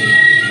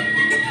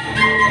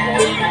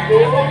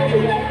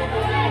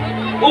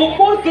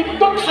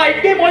উপযুক্ত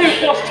ঠাইতে মই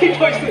উপস্থিত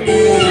হৈছো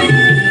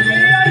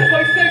এয়াই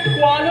হৈছে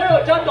গোৱালৰ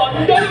ৰজা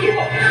নন্দৰ গৃহ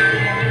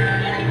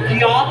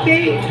ইয়াতে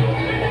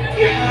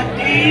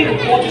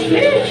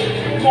উপস্থিত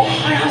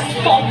মহাৰাজ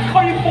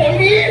কংসৰ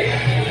বৈৰী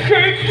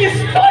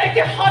শ্ৰীকৃষ্ণ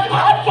এটি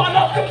সাধাৰণ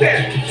বালক ৰূপে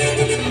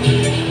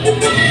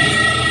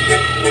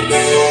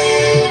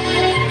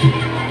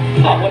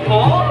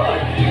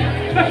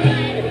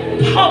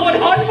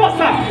সাৱধান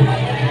বাছা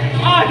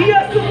আহি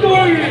আছো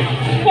তোৰ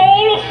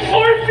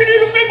কলহৰ পিনি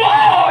ৰূপে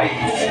মই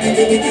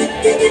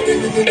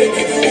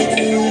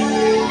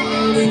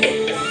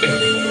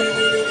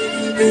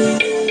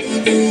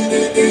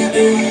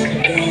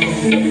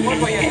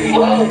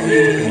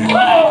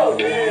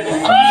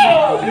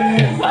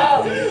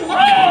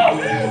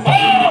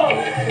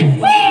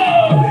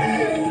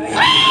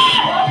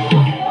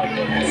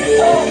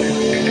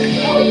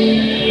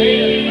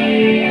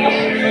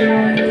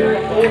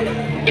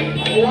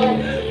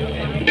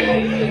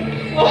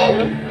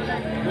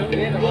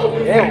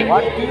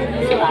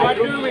What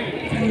do you mean?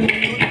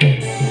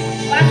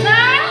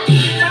 Basa?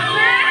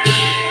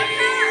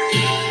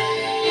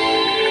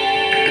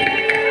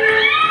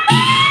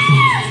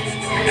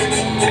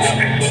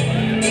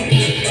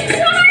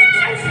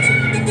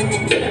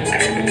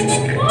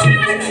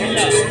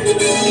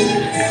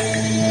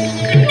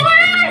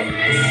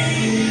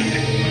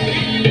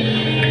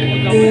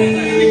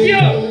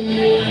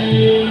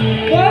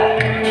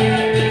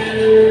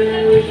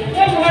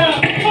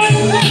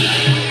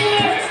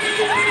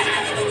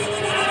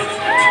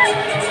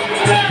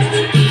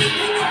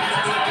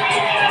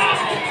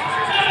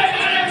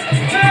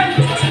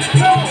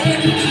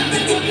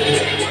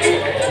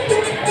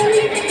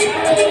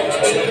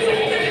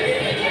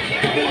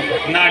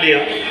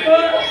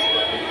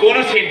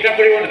 কোনো চিন্তা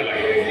কৰিব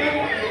নালাগে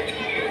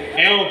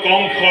এওঁ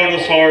কংসৰ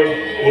ওচৰ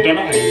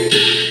ঘটনা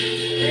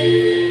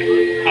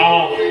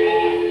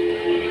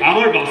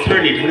আমাৰ বাছৰ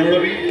নিধনৰ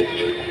বাবে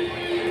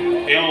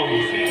এওঁ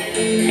আহিছে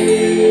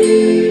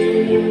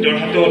উত্তৰ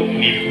হাতত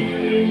নিধন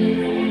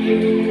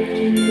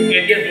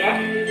এতিয়া যোৱা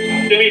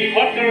তুমি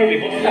সৎকাৰৰ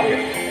ব্যৱস্থা কৰা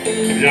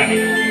জানি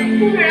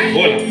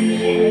ব'লা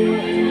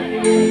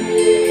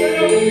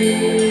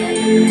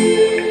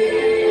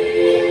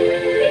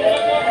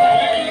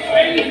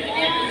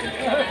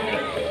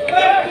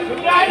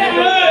Bye.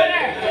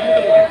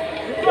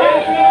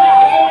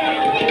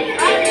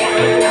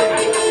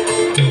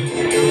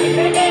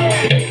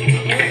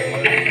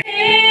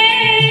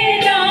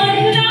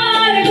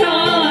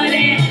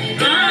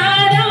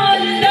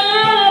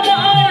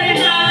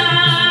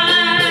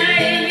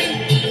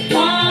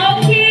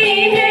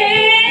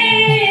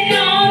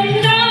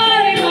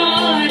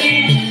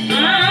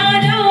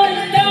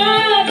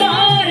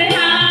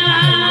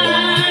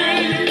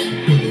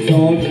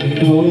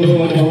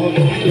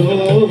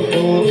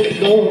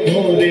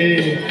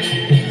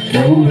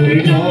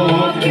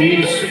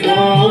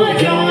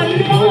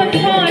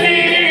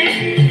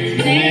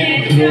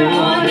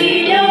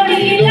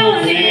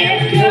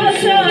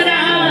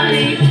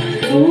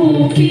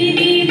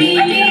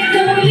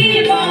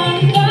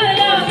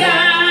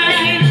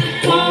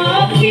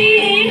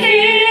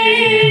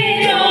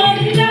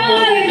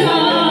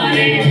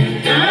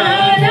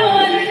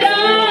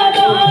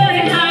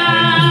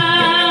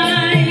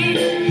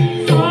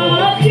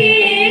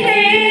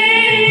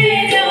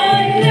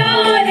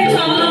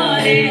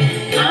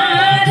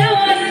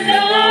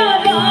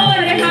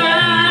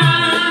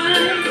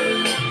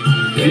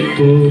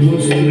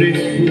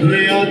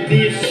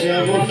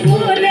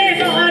 ফুলে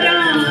ভৰা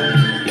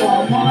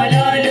কমল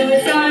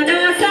লোচন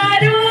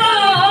চাৰু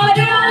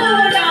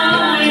অৰুণয়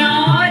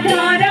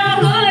ধৰ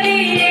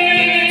হৰি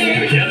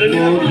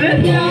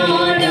আনন্দ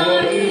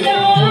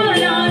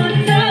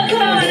আনন্দ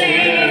ঘৰে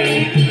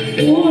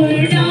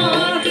পূৰ্ণ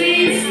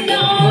কৃষ্ণ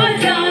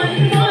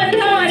জন্ম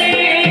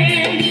ধৰে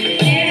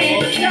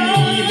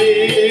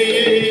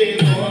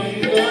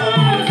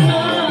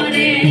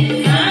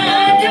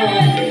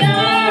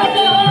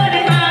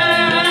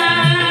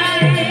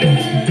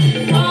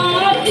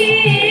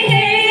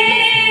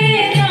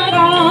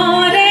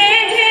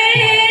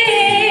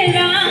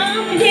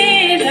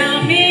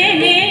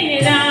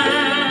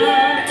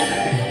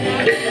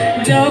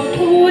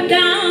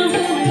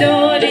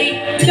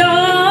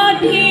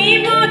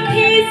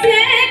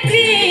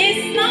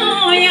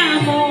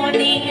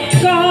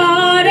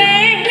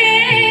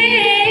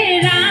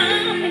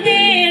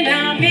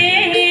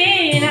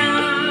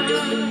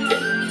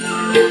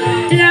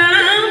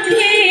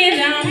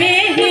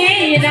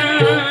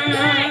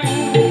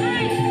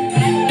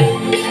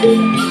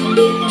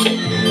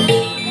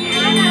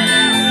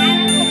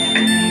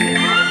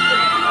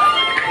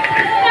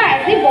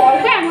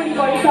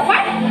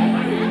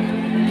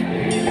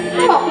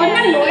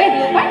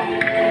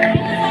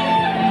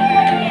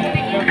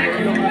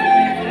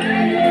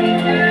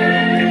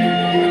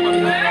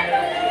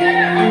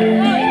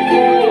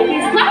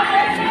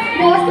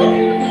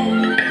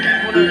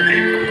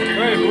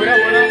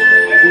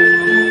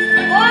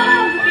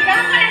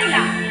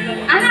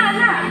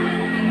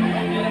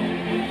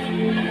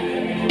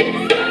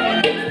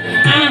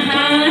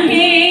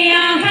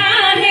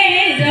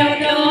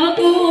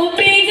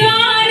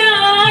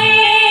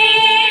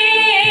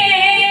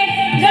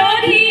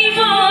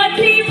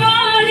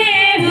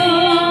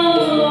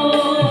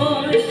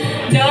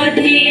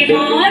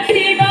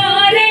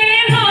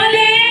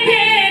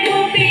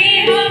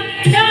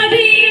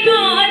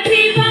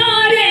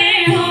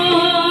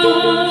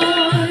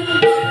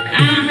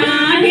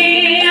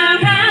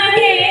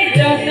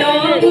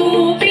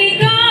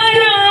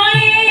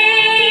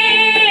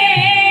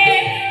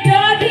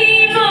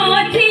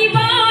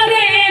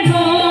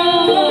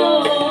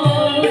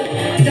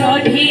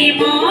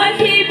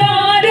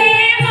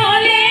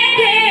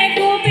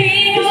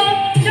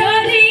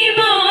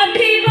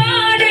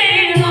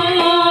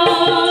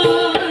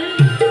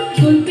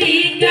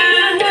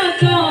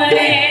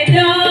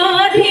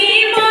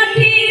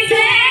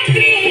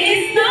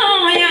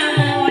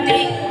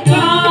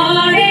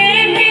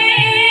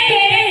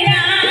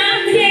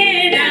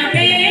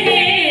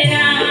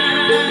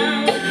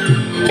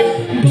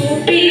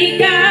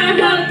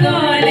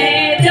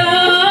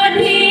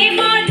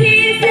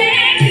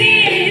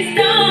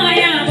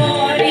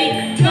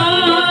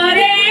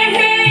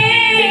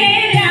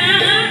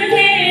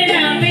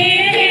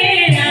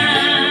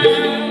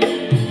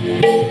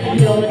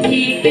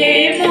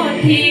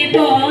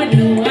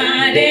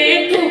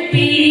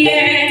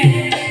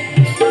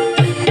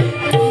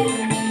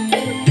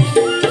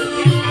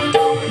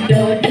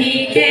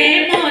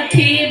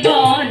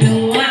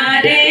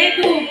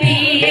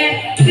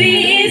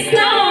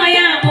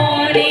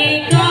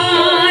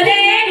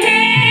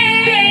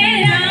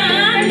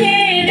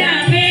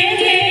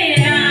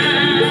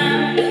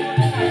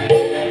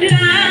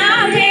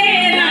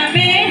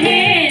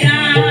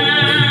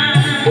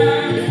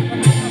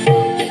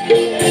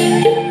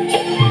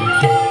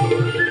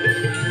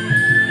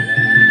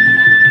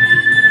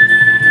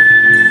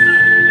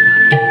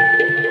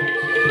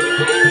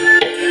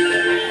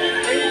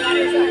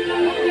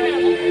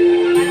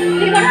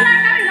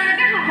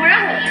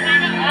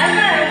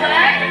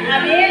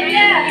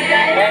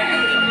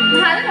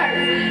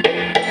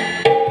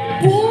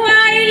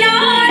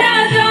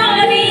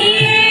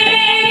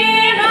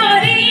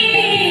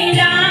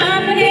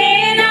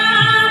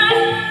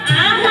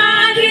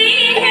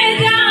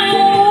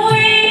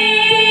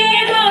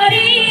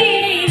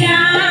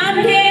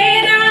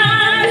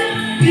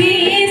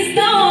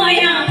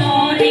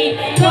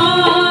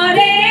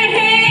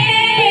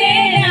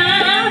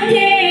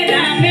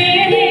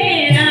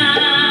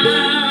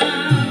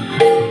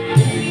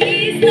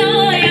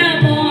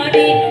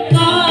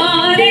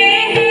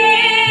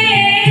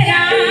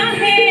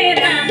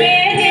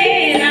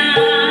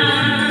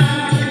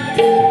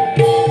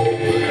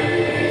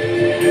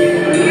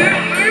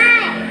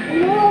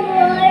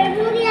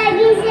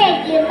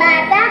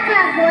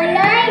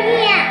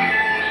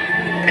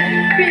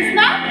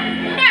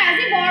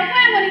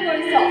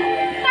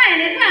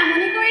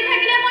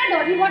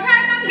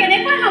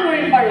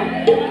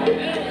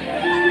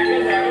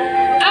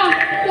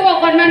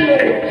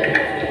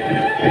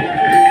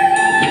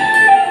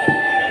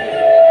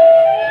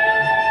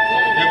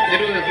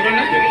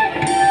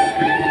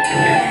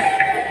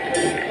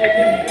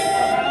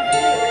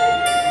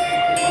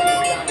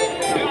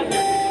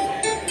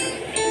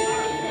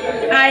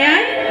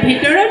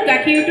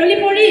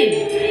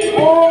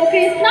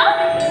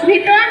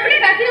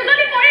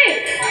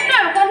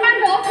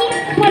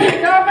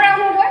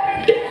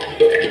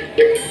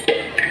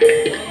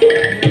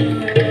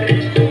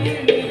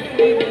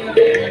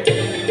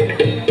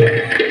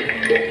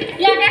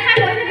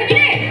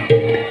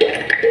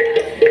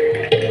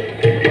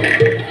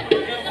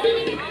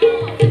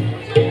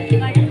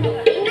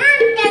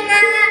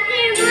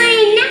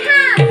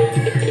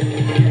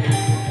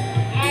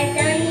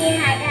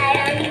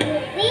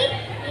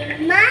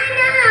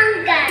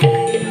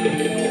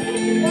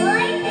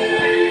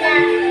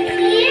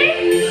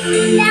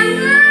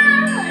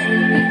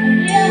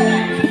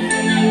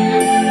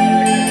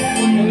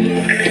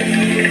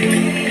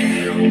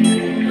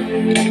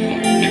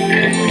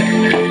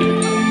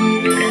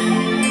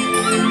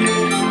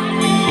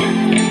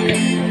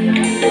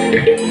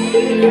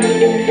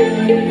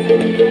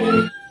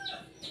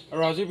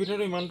আৰু আজিৰ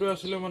ভিডিঅ'টো ইমানটোৱে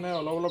আছিলে মানে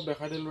অলপ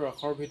দেখাই দিলোঁ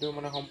ৰাসৰ ভিডিঅ'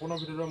 মানে সম্পূৰ্ণ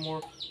ভিডিঅ'টো মোৰ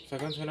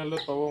ছেকেণ্ড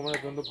চেনেলত পাব মানে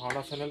যোনটো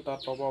ভাওনা চেনেল তাত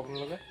পাব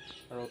আপোনালোকে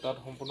আৰু তাত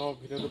সম্পূৰ্ণ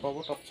ভিডিঅ'টো পাব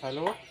তাত চাই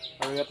ল'ব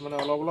আৰু ইয়াত মানে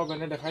অলপ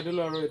এনে দেখাই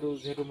দিলোঁ আৰু এইটো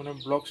যিহেতু মানে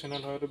ব্লগ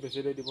চেনেল হয় এইটো বেছি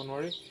দেৰি দিব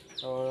নোৱাৰি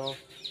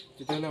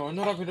তেতিয়াহ'লে অন্য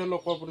এটা ভিডিঅ'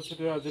 লগ পোৱাৰ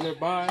প্ৰতিশ্ৰুতি আজিলৈ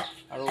বাই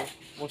আৰু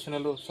মোৰ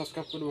চেনেলটো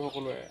ছাবস্ক্ৰাইব কৰি দিব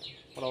সকলোৱে